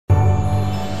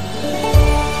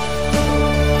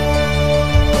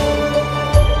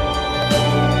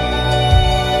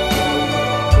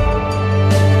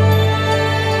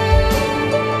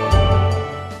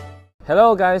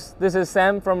Hello guys, this is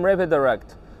Sam from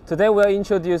RapidDirect. Today we are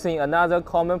introducing another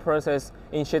common process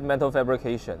in sheet metal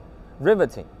fabrication,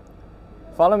 riveting.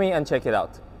 Follow me and check it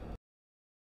out.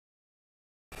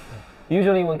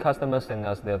 Usually when customers send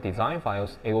us their design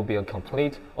files, it will be a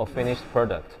complete or finished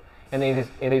product. And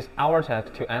it is our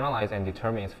task to analyze and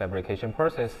determine its fabrication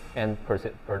process and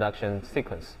production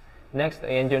sequence. Next,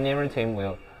 the engineering team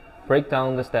will break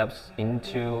down the steps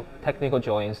into technical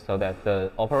drawings so that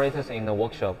the operators in the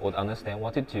workshop would understand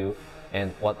what to do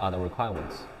and what are the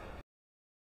requirements.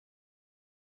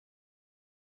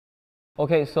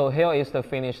 Okay, so here is the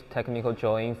finished technical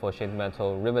drawing for sheet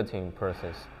metal riveting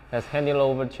process. Let's hand it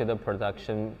over to the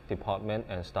production department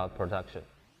and start production.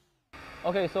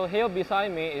 Okay, so here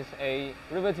beside me is a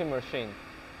riveting machine.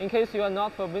 In case you are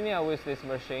not familiar with this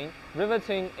machine,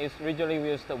 riveting is usually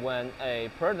used when a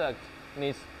product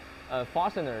needs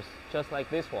fasteners, just like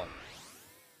this one.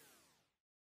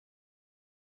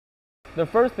 The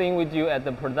first thing we do at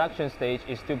the production stage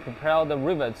is to prepare the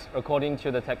rivets according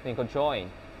to the technical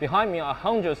drawing. Behind me are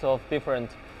hundreds of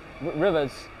different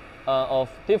rivets of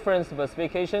different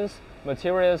specifications,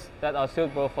 materials that are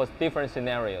suitable for different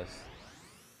scenarios.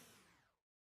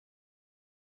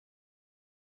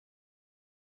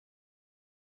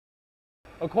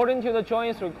 According to the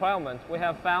drawing's requirement, we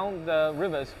have found the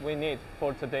rivets we need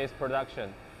for today's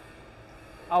production.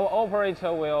 Our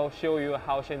operator will show you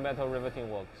how sheet metal riveting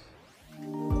works.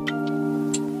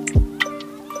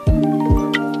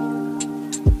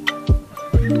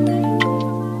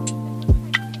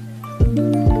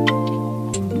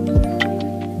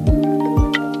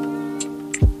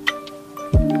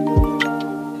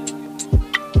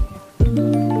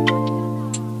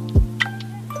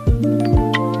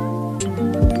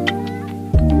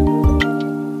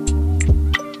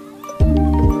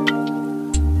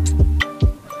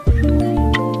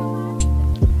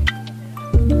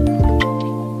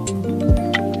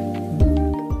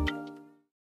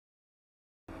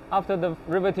 After the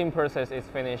riveting process is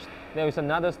finished, there is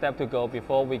another step to go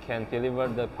before we can deliver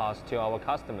the parts to our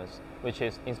customers, which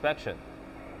is inspection.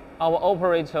 Our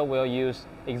operator will use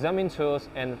examining tools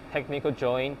and technical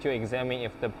drawing to examine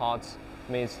if the parts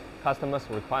meet customers'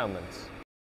 requirements.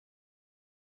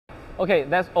 Okay,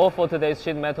 that's all for today's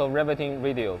sheet metal riveting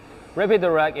video.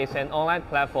 RapidDirect is an online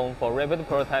platform for rapid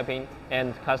prototyping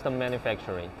and custom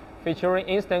manufacturing, featuring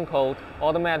instant code,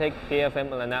 automatic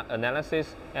DFM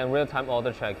analysis, and real-time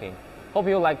order tracking. Hope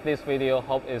you like this video.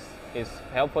 Hope it's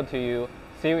helpful to you.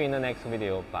 See you in the next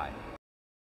video. Bye.